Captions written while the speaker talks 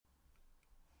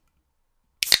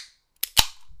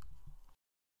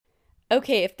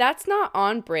Okay, if that's not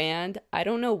on brand, I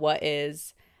don't know what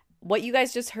is. What you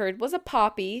guys just heard was a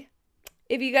Poppi.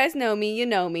 If you guys know me, you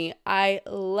know me. I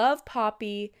love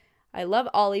Poppi. I love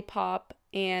Olipop,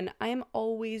 and I am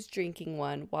always drinking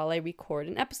one while I record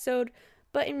an episode.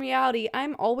 But in reality,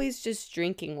 I'm always just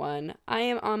drinking one. I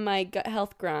am on my gut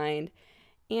health grind,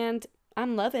 and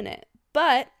I'm loving it.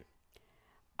 But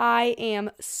I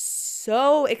am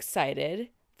so excited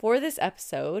for this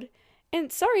episode. And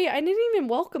sorry, I didn't even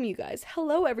welcome you guys.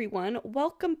 Hello, everyone.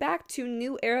 Welcome back to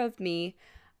New Era of Me.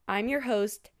 I'm your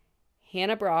host,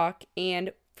 Hannah Brock.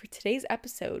 And for today's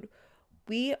episode,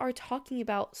 we are talking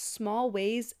about small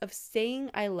ways of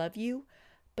saying I love you,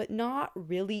 but not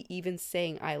really even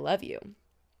saying I love you.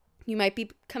 You might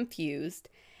be confused.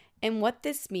 And what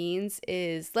this means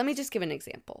is, let me just give an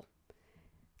example.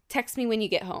 Text me when you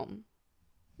get home.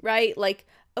 Right? Like,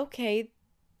 okay,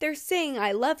 they're saying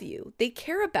I love you. They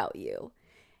care about you.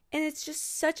 And it's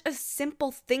just such a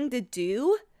simple thing to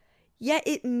do, yet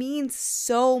it means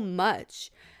so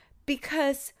much.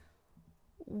 Because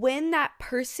when that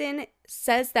person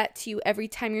says that to you every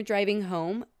time you're driving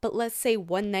home, but let's say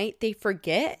one night they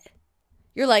forget,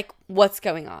 you're like, what's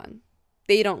going on?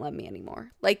 They don't love me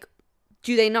anymore. Like,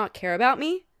 do they not care about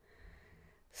me?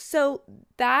 So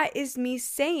that is me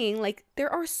saying, like,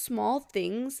 there are small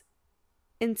things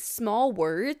and small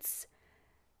words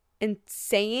and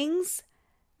sayings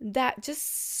that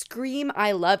just scream,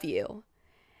 I love you.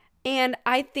 And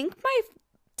I think my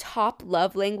top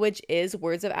love language is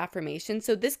words of affirmation.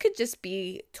 So this could just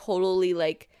be totally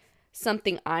like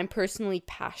something I'm personally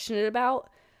passionate about.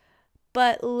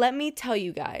 But let me tell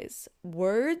you guys,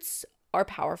 words are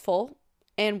powerful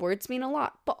and words mean a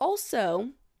lot. But also,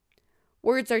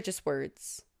 words are just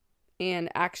words, and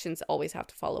actions always have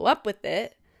to follow up with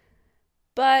it.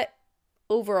 But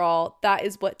overall, that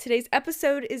is what today's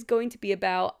episode is going to be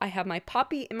about. I have my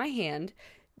Poppi in my hand,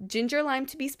 ginger lime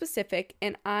to be specific,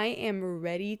 and I am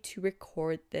ready to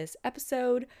record this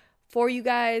episode for you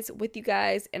guys, with you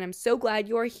guys, and I'm so glad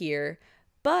you're here.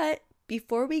 But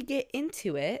before we get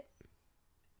into it,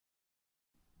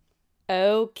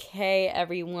 okay,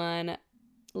 everyone,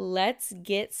 let's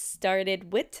get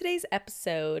started with today's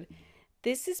episode.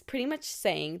 This is pretty much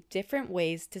saying different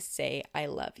ways to say I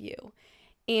love you.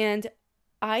 And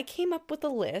I came up with a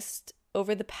list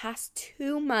over the past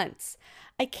 2 months.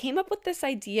 I came up with this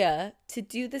idea to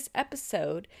do this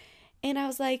episode, and I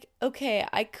was like, okay,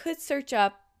 I could search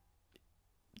up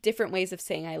different ways of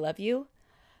saying I love you,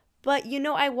 but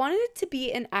I wanted it to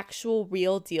be an actual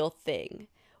real deal thing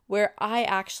where I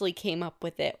actually came up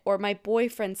with it, or my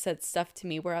boyfriend said stuff to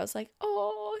me where I was like,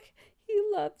 oh, he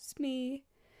loves me.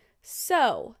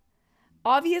 So,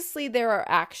 obviously, there are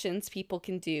actions people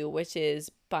can do, which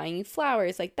is buying you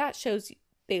flowers. Like, that shows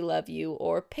they love you.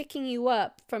 Or picking you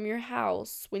up from your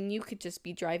house when you could just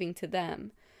be driving to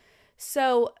them.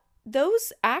 So,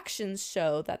 those actions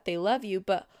show that they love you.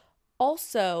 But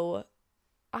also,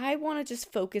 I want to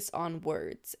just focus on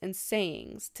words and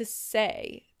sayings to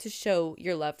say to show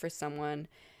your love for someone.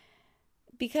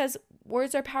 Because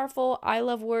words are powerful. I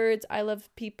love words. I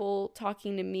love people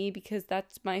talking to me because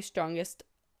that's my strongest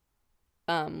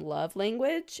love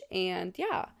language. And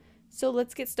yeah, so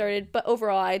let's get started. But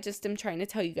overall, I just am trying to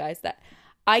tell you guys that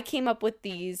I came up with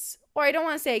these, or I don't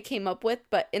want to say I came up with,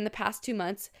 but in the past 2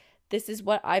 months, this is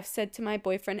what I've said to my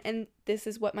boyfriend, and this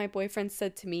is what my boyfriend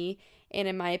said to me. And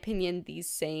in my opinion, these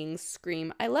sayings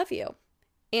scream, I love you.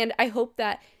 And I hope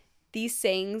that these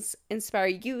sayings inspire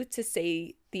you to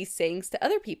say these sayings to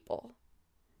other people.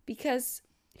 Because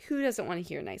who doesn't want to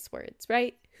hear nice words,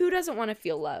 right? Who doesn't want to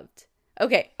feel loved?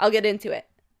 Okay, I'll get into it.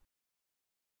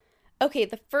 Okay,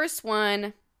 the first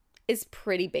one is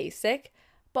pretty basic,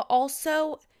 but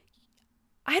also,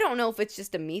 I don't know if it's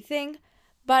just a me thing,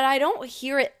 but I don't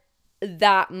hear it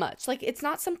that much. Like, it's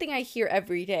not something I hear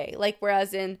every day. Like,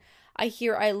 whereas I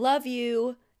hear I love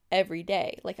you every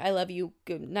day. Like, I love you,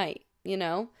 good night,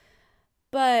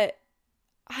 But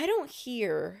I don't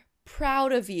hear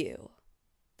proud of you.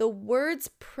 The words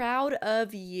proud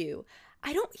of you.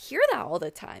 I don't hear that all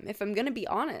the time, if I'm going to be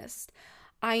honest.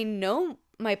 I know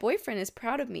my boyfriend is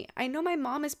proud of me. I know my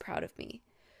mom is proud of me.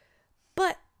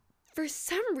 But for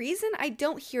some reason, I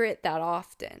don't hear it that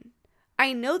often.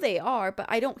 I know they are, but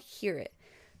I don't hear it.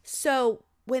 So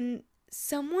when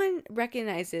someone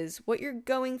recognizes what you're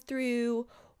going through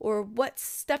or what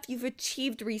stuff you've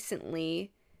achieved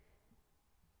recently,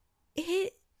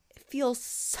 it feels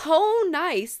so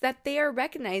nice that they are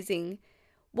recognizing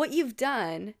what you've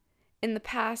done in the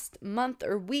past month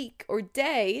or week or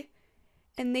day,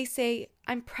 and they say,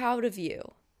 I'm proud of you.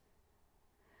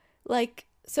 Like,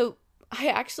 so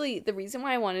the reason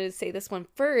why I wanted to say this one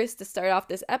first to start off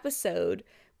this episode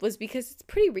was because it's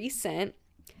pretty recent.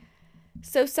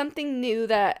 So something new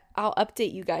that I'll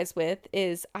update you guys with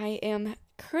is I am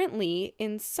currently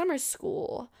in summer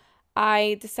school.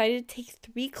 I decided to take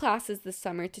 3 classes this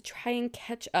summer to try and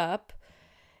catch up.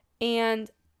 And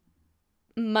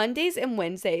Mondays and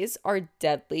Wednesdays are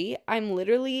deadly. I'm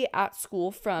literally at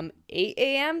school from 8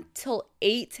 a.m. till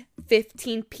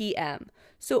 8:15 p.m.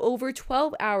 So over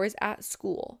 12 hours at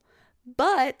school.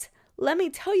 But let me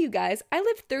tell you guys, I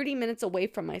live 30 minutes away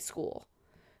from my school.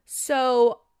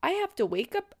 So I have to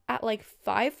wake up at like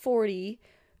 5:40,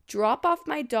 drop off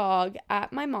my dog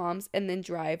at my mom's, and then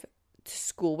drive to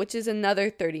school, which is another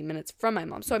 30 minutes from my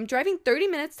mom. So I'm driving 30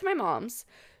 minutes to my mom's,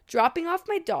 dropping off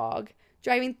my dog,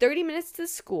 driving 30 minutes to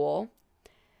school,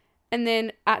 and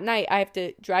then at night I have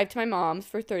to drive to my mom's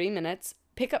for 30 minutes,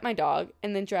 pick up my dog,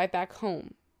 and then drive back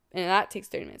home. And that takes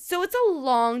 30 minutes. So it's a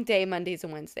long day, Mondays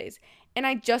and Wednesdays. And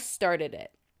I just started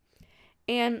it.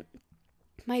 And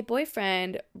my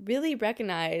boyfriend really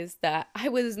recognized that I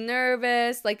was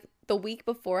nervous. Like the week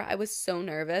before, I was so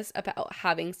nervous about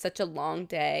having such a long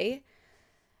day.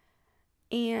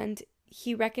 And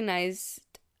he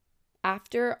recognized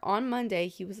after on Monday,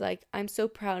 he was like, I'm so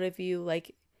proud of you.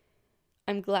 Like,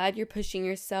 I'm glad you're pushing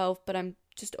yourself, but I'm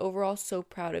just overall so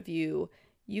proud of you.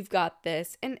 You've got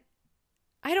this. And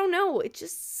I don't know, it's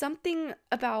just something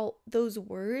about those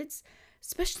words,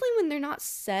 especially when they're not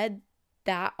said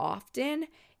that often.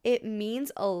 It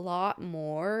means a lot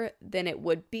more than it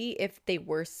would be if they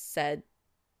were said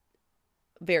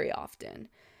very often.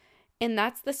 And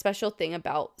that's the special thing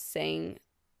about saying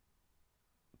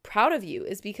proud of you,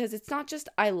 is because it's not just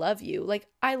I love you. Like,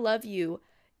 I love you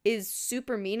is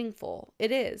super meaningful.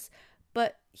 It is.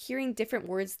 But hearing different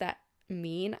words that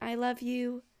mean I love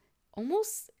you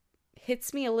almost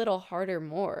hits me a little harder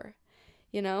more,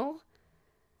 you know?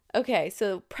 Okay,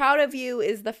 so proud of you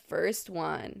is the first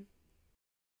one.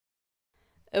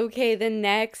 Okay, the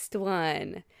next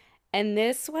one. And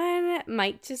this one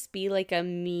might just be like a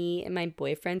me and my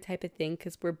boyfriend type of thing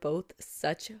because we're both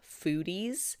such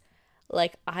foodies.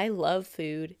 Like, I love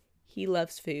food. He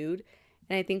loves food.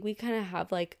 And I think we kind of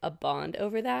have like a bond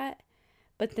over that.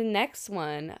 But the next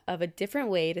one of a different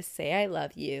way to say I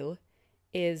love you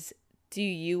is, do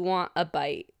you want a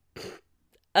bite?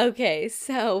 Okay,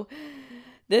 so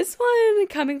this one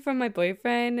coming from my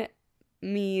boyfriend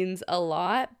means a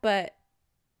lot, but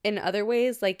in other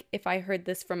ways, like if I heard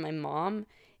this from my mom,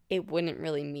 it wouldn't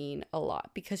really mean a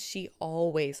lot because she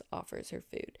always offers her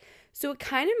food. So it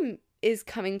kind of is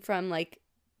coming from like,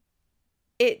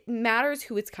 it matters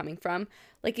who it's coming from.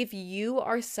 Like if you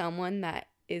are someone that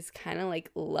is kind of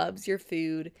like loves your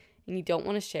food and you don't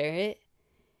want to share it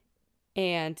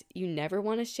and you never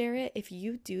want to share it, if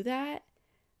you do that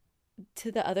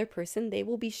to the other person, they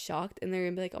will be shocked and they're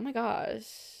gonna be like, oh my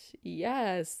gosh,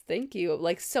 yes, thank you.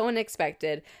 Like so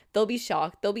unexpected. They'll be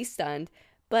shocked, they'll be stunned,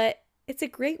 but it's a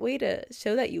great way to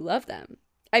show that you love them.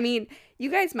 I mean, you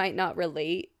guys might not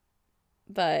relate,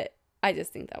 but I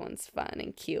just think that one's fun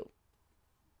and cute.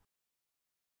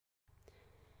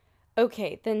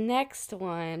 Okay, the next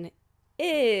one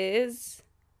is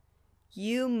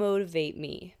you motivate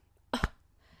me.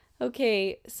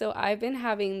 Okay, so I've been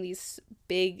having these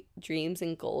big dreams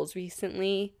and goals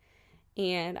recently,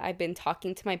 and I've been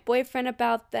talking to my boyfriend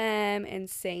about them and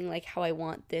saying like how I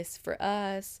want this for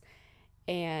us,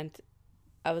 and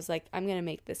I was like, I'm gonna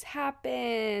make this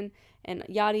happen, and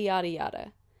yada yada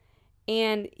yada.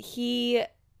 And he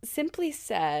simply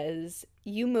says,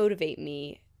 you motivate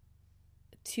me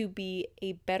to be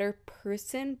a better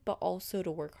person, but also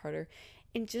to work harder.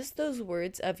 And just those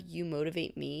words of you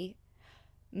motivate me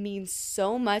means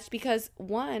so much because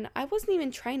one, I wasn't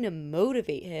even trying to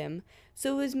motivate him.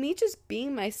 So it was me just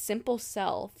being my simple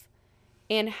self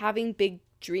and having big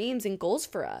dreams and goals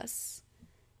for us.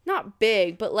 Not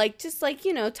big, but like just like,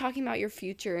 you know, talking about your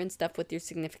future and stuff with your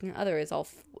significant other is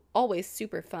always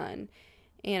super fun.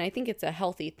 And I think it's a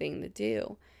healthy thing to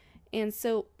do. And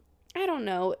so, I don't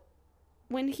know,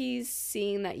 when he's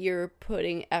seeing that you're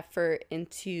putting effort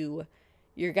into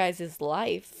your guys'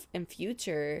 life and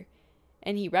future,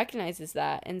 and he recognizes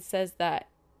that and says that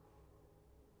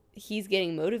he's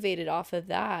getting motivated off of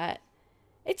that,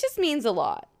 it just means a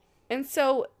lot. And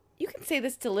so you can say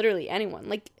this to literally anyone.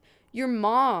 Like your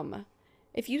mom.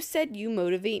 If you said you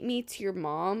motivate me to your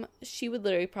mom, she would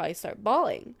literally probably start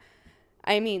bawling.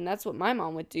 I mean, that's what my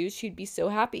mom would do. She'd be so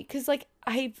happy. Because like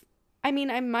I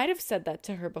might have said that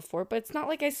to her before, but it's not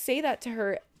like I say that to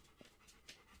her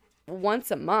once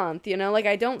a month, you know? Like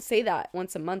I don't say that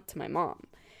once a month to my mom.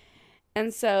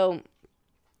 And so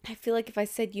I feel like if I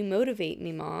said, you motivate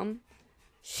me, Mom,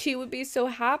 she would be so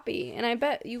happy. And I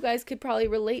bet you guys could probably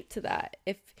relate to that.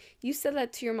 If you said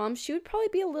that to your mom, she would probably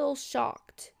be a little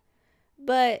shocked.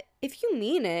 But if you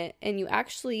mean it and you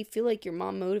actually feel like your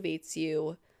mom motivates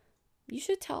you, you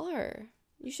should tell her.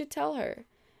 You should tell her.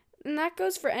 And that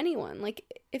goes for anyone.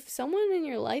 Like, if someone in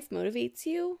your life motivates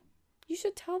you, you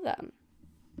should tell them.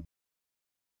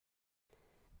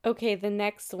 Okay, the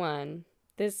next one.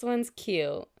 This one's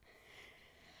cute.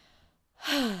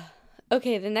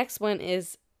 Okay, the next one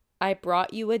is, I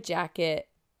brought you a jacket,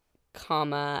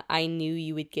 comma, I knew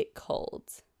you would get cold.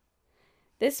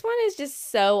 This one is just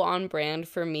so on brand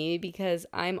for me because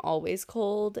I'm always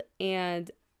cold and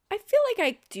I feel like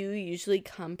I do usually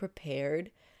come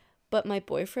prepared, but my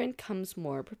boyfriend comes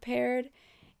more prepared,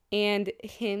 and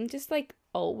him just like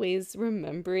always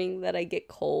remembering that I get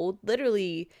cold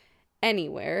literally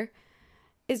anywhere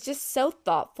is just so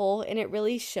thoughtful, and it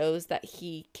really shows that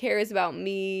he cares about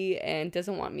me and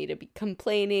doesn't want me to be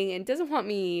complaining and doesn't want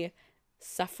me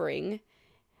suffering,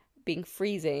 being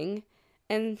freezing,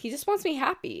 and he just wants me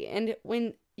happy. And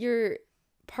when your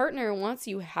partner wants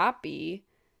you happy,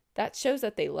 that shows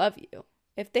that they love you.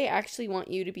 If they actually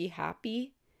want you to be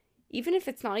happy, even if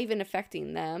it's not even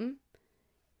affecting them,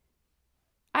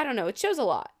 I don't know, it shows a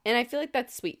lot, and I feel like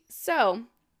that's sweet. So,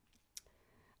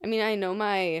 I mean, I know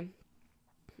my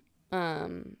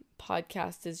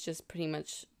podcast is just pretty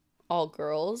much all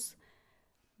girls,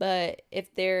 but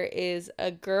if there is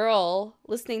a girl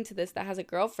listening to this that has a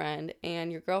girlfriend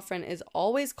and your girlfriend is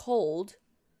always cold,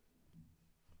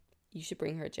 you should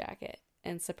bring her a jacket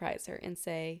and surprise her and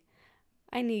say,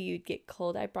 I knew you'd get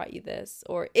cold, I brought you this.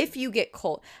 Or if you get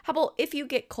cold, how about if you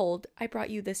get cold, I brought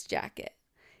you this jacket?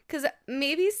 Because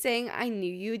maybe saying I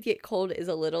knew you'd get cold is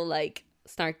a little like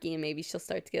snarky, and maybe she'll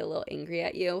start to get a little angry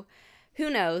at you. Who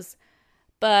knows?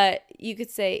 But you could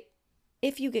say,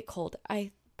 if you get cold,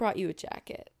 I brought you a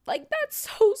jacket. Like, that's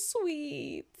so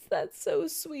sweet. That's so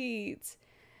sweet.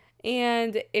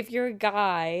 And if you're a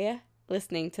guy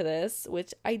listening to this,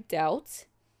 which I doubt,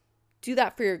 do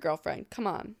that for your girlfriend. Come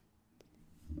on.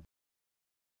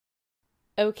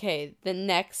 Okay, the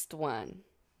next one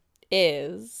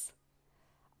is,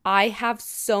 I have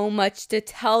so much to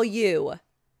tell you.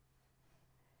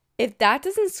 If that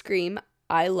doesn't scream,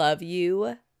 I love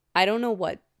you, I don't know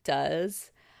what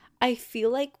does. I feel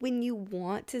like when you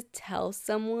want to tell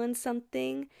someone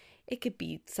something, it could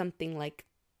be something like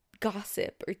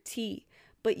gossip or tea,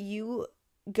 but you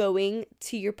going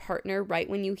to your partner right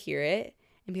when you hear it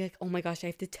and be like, oh my gosh, I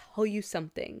have to tell you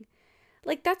something.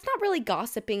 Like, that's not really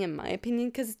gossiping in my opinion,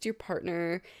 because it's your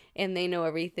partner and they know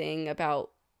everything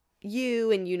about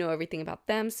you and you know everything about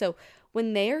them. So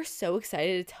when they are so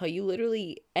excited to tell you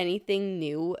literally anything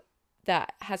new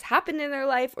that has happened in their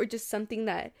life, or just something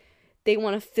that they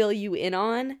want to fill you in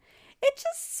on,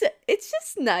 it's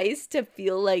just nice to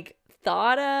feel like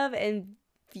thought of, and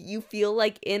you feel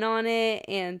like in on it,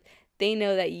 and they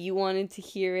know that you wanted to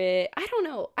hear it. I don't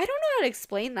know how to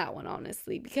explain that one,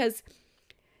 honestly, because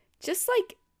just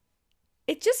like,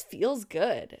 it just feels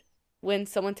good when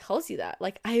someone tells you that,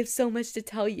 like, I have so much to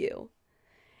tell you.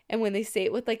 And when they say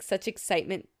it with like such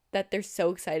excitement, that they're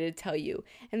so excited to tell you,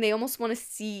 and they almost want to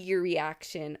see your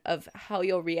reaction of how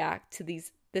you'll react to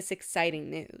this exciting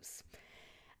news.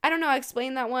 I don't know how to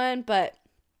explain that one, but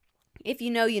if you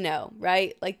know,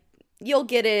 right? Like, you'll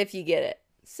get it if you get it.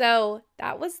 So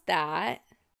that was that.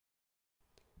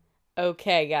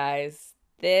 Okay, guys,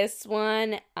 this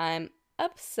one I'm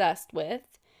obsessed with,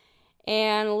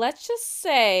 and let's just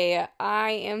say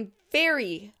I am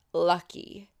very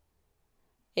lucky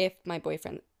if my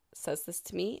boyfriend says this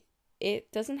to me.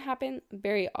 It doesn't happen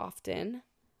very often,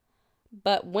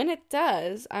 but when it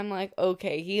does, I'm like,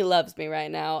 okay, he loves me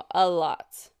right now a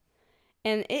lot.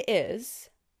 And it is,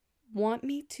 want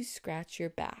me to scratch your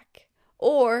back,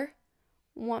 or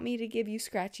want me to give you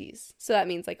scratchies. So that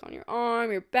means like on your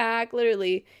arm, your back,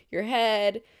 literally your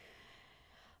head.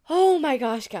 Oh my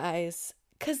gosh, guys.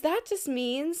 Because that just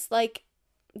means like,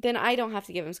 then I don't have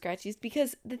to give him scratchies,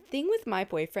 because the thing with my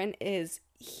boyfriend is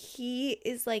he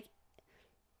is like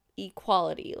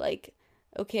equality. Like,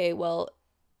 okay, well,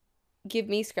 give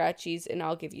me scratchies and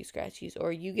I'll give you scratchies,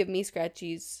 or you give me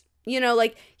scratchies,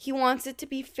 like, he wants it to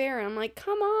be fair. And I'm like,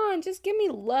 come on, just give me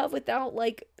love without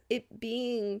like it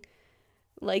being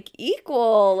like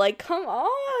equal. Like, come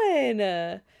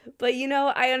on. But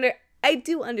I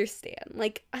do understand,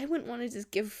 like, I wouldn't want to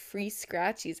just give free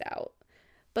scratchies out,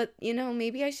 but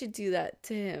maybe I should do that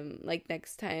to him. Like,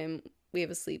 next time we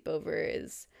have a sleepover,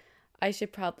 is I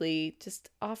should probably just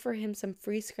offer him some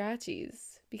free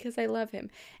scratchies, because I love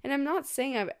him. And I'm not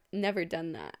saying I've never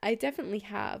done that. I definitely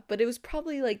have, but it was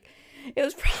probably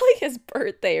his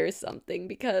birthday or something,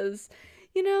 because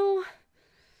You know,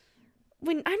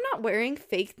 when I'm not wearing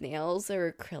fake nails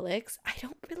or acrylics, I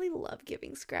don't really love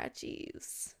giving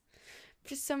scratchies.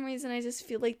 For some reason, I just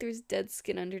feel like there's dead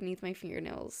skin underneath my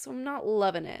fingernails, so I'm not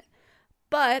loving it.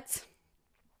 But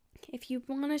if you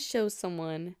want to show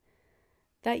someone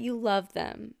that you love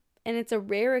them, and it's a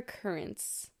rare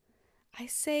occurrence, I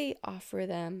say offer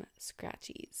them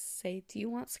scratchies. Say, do you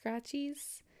want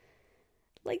scratchies?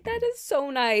 Like, that is so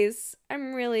nice.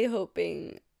 I'm really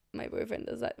hoping my boyfriend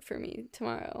does that for me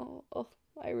tomorrow. Oh,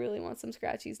 I really want some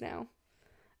scratchies now.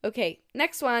 Okay,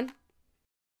 next one.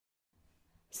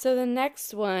 So the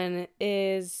next one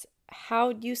is how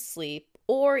you sleep,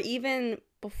 or even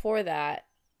before that,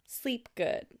 sleep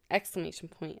good, exclamation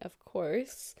point, of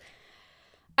course.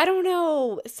 I don't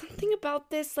know, something about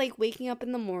this, like waking up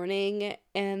in the morning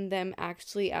and them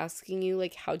actually asking you,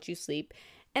 like, how'd you sleep?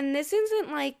 And this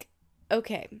isn't like,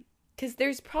 okay, because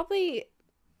there's probably,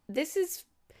 this is,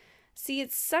 see,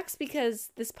 it sucks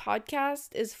because this podcast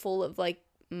is full of, like,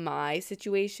 my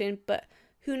situation, but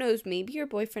who knows, maybe your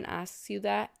boyfriend asks you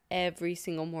that every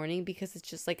single morning because it's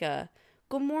just like a,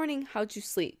 good morning, how'd you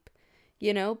sleep?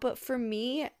 You know, but for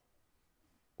me,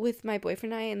 with my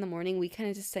boyfriend and I in the morning, we kind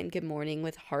of just send good morning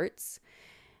with hearts.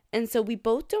 And so we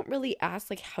both don't really ask,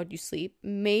 like, how'd you sleep?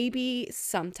 Maybe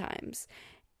sometimes.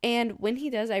 And when he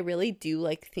does, I really do,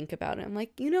 like, think about it. I'm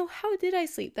like, how did I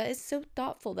sleep? That is so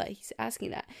thoughtful that he's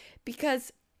asking that.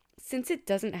 Because since it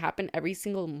doesn't happen every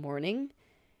single morning,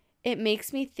 it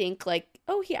makes me think, like,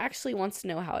 oh, he actually wants to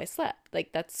know how I slept.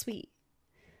 Like, that's sweet.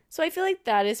 So I feel like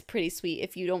that is pretty sweet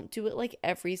if you don't do it, like,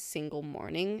 every single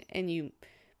morning and you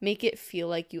make it feel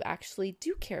like you actually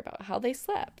do care about how they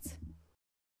slept.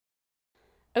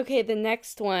 Okay, the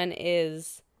next one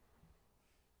is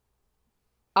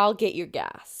I'll get your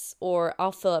gas or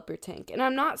I'll fill up your tank. And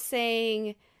I'm not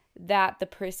saying that the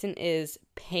person is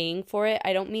paying for it.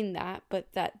 I don't mean that,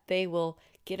 but that they will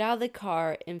get out of the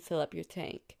car and fill up your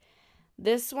tank.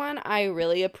 This one I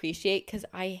really appreciate because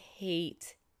I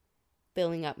hate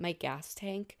filling up my gas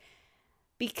tank.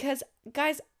 Because,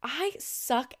 guys, I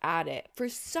suck at it. For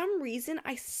some reason,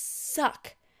 I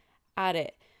suck at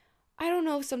it. I don't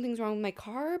know if something's wrong with my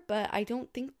car, but I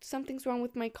don't think something's wrong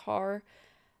with my car.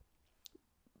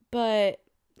 But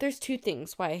there's two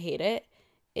things why I hate it.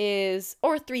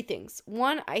 Or three things.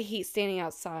 One, I hate standing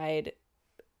outside.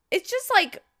 It's just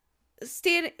like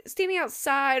standing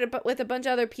outside but with a bunch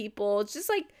of other people. It's just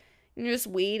like you're just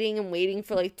waiting and waiting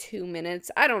for like 2 minutes.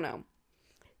 I don't know.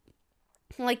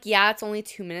 Like, yeah, it's only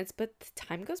 2 minutes, but the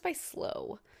time goes by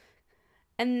slow.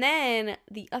 And then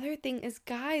the other thing is,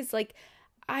 guys, like,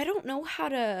 I don't know how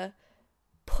to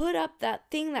put up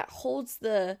that thing that holds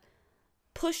the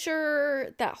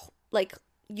pusher that, like,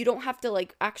 you don't have to,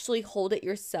 like, actually hold it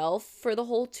yourself for the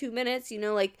whole 2 minutes.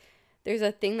 Like, there's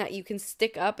a thing that you can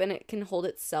stick up and it can hold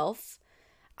itself.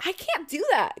 I can't do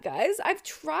that, guys. I've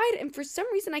tried, and for some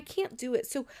reason I can't do it.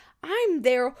 So I'm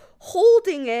there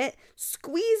holding it,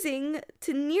 squeezing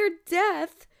to near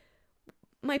death,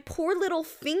 my poor little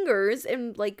fingers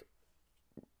and like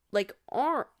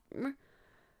arm.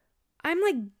 I'm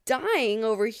like dying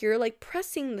over here, like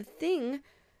pressing the thing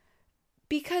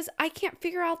because I can't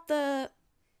figure out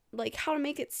how to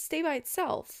make it stay by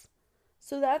itself.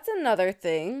 So that's another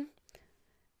thing.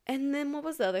 And then what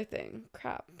was the other thing?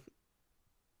 Crap.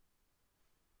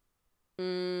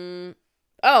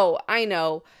 Oh, I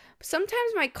know.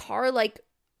 Sometimes my car, like,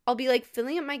 I'll be, like,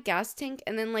 filling up my gas tank,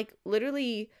 and then, like,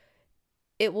 literally,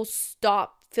 it will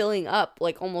stop filling up,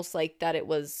 like, almost like that it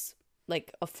was,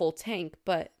 like, a full tank,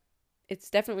 but it's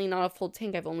definitely not a full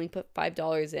tank. I've only put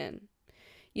 $5 in.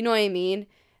 You know what I mean?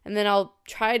 And then I'll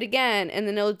try it again, and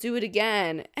then it'll do it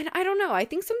again. And I don't know. I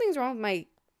think something's wrong with my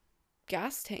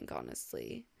gas tank,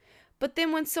 honestly. But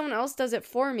then when someone else does it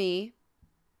for me,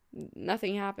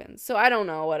 nothing happens. So I don't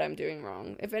know what I'm doing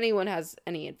wrong. If anyone has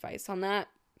any advice on that,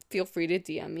 feel free to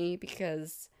DM me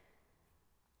because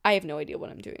I have no idea what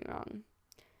I'm doing wrong.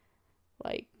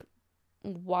 Like,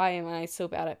 why am I so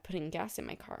bad at putting gas in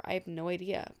my car? I have no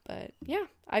idea. But yeah,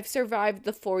 I've survived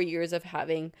the 4 years of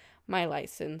having my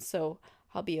license, so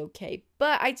I'll be okay.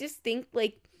 But I just think,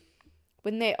 like,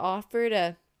 when they offer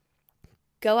to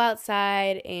go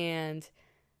outside and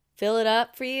fill it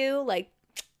up for you, like,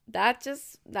 that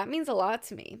means a lot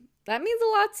to me. That means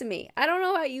a lot to me. I don't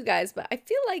know about you guys, but I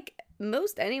feel like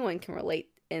most anyone can relate.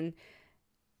 And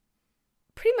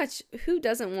pretty much who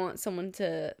doesn't want someone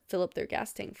to fill up their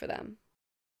gas tank for them?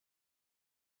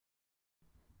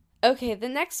 Okay, the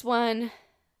next one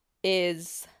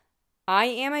is I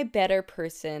am a better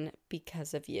person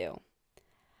because of you.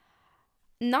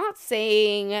 Not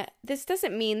saying this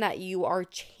doesn't mean that you are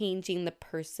changing the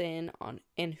person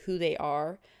and who they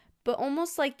are, but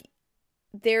almost like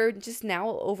they're just now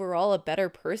overall a better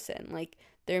person. Like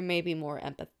they're maybe more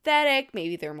empathetic,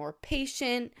 maybe they're more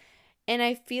patient. And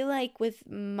I feel like with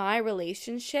my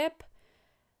relationship,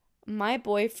 my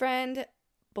boyfriend,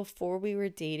 before we were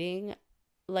dating,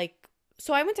 like,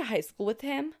 so I went to high school with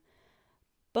him,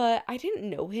 but I didn't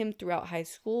know him throughout high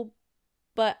school,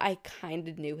 but I kind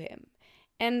of knew him.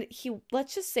 And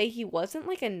let's just say he wasn't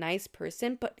like a nice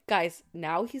person, but guys,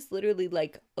 now he's literally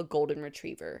like a golden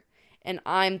retriever. And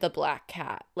I'm the black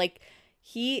cat. Like,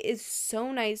 he is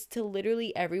so nice to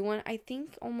literally everyone. I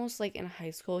think almost like in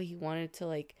high school, he wanted to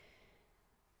like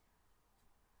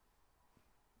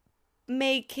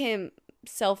make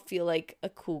himself feel like a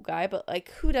cool guy, but like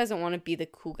who doesn't want to be the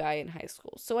cool guy in high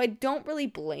school? So I don't really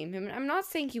blame him. I'm not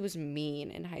saying he was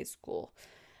mean in high school.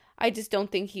 I just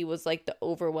don't think he was like the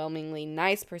overwhelmingly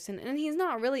nice person. And he's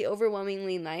not really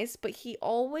overwhelmingly nice, but he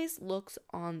always looks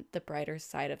on the brighter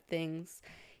side of things.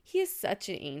 He is such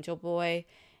an angel boy.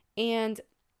 And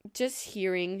just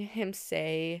hearing him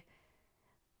say,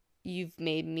 "You've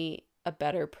made me a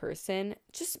better person,"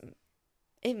 just,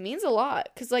 it means a lot.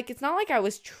 Because like, it's not like I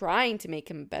was trying to make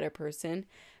him a better person,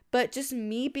 but just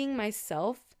me being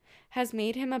myself has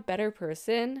made him a better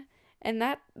person. And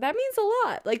that means a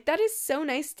lot. Like, that is so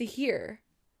nice to hear.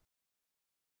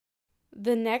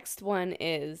 The next one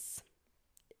is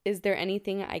there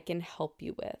anything I can help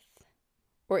you with?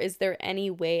 Or is there any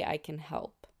way I can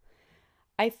help?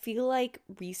 I feel like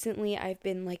recently I've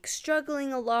been like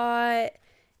struggling a lot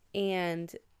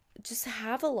and just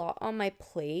have a lot on my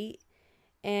plate.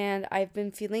 And I've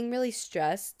been feeling really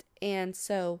stressed. And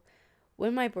so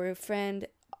when my boyfriend,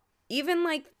 even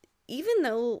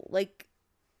though like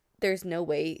there's no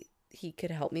way he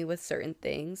could help me with certain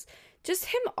things, just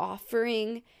him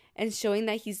offering and showing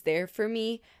that he's there for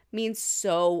me means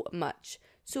so much.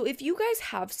 So if you guys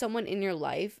have someone in your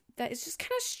life that is just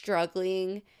kind of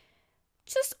struggling,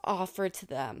 just offer to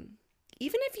them.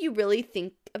 Even if you really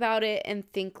think about it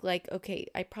and think like, okay,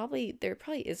 there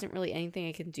probably isn't really anything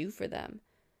I can do for them.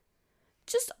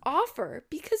 Just offer,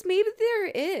 because maybe there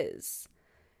is.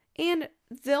 And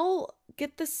they'll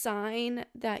get the sign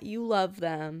that you love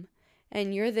them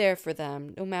and you're there for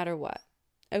them no matter what.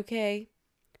 Okay?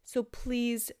 So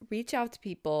please reach out to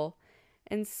people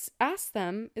and ask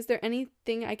them, is there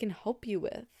anything I can help you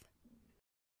with?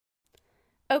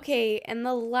 Okay, and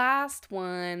the last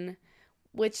one,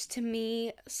 which to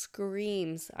me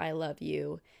screams I love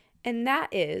you, and that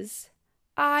is,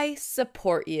 I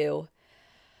support you.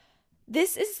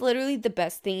 This is literally the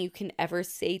best thing you can ever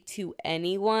say to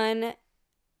anyone,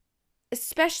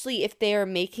 especially if they are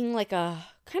making like a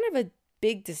kind of a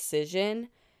big decision,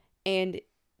 and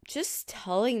just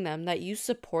telling them that you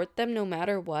support them no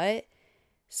matter what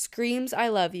screams I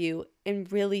love you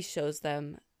and really shows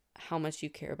them how much you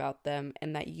care about them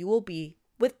and that you will be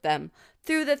with them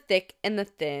through the thick and the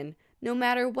thin. No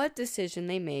matter what decision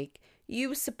they make,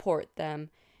 you support them.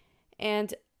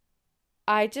 And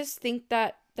I just think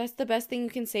that that's the best thing you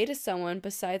can say to someone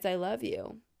besides I love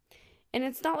you. And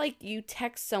it's not like you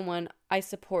text someone, I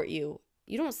support you.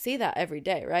 You don't say that every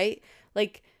day, right?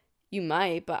 Like, you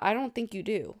might, but I don't think you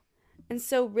do. And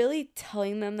so really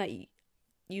telling them that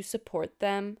you support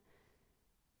them,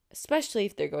 especially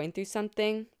if they're going through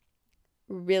something,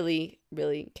 really,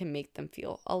 really can make them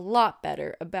feel a lot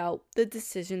better about the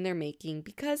decision they're making,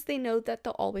 because they know that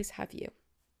they'll always have you.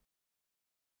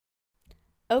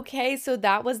 Okay, so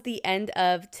that was the end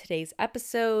of today's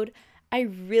episode. I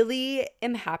really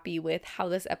am happy with how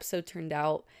this episode turned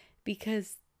out,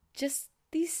 because just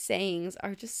these sayings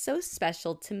are just so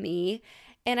special to me.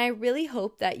 And I really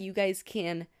hope that you guys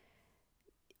can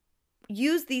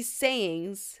use these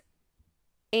sayings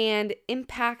and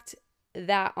impact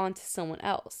that onto someone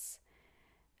else.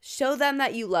 Show them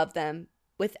that you love them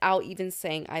without even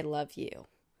saying I love you.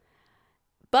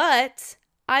 But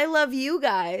I love you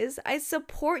guys. I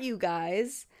support you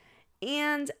guys.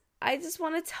 And I just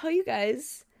want to tell you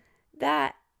guys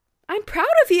that I'm proud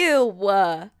of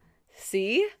you.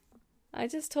 See? I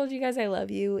just told you guys I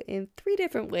love you in 3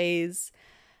 different ways.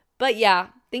 But yeah,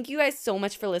 thank you guys so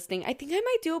much for listening. I think I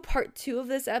might do a part 2 of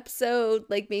this episode,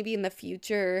 like maybe in the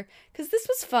future, because this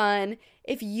was fun.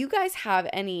 If you guys have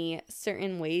any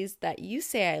certain ways that you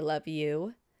say I love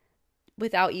you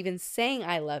without even saying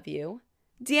I love you,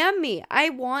 DM me. I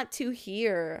want to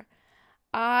hear.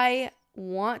 I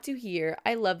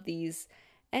love these.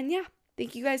 And yeah,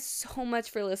 thank you guys so much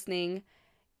for listening.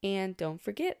 And don't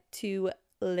forget to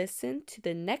listen to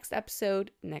the next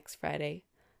episode next Friday.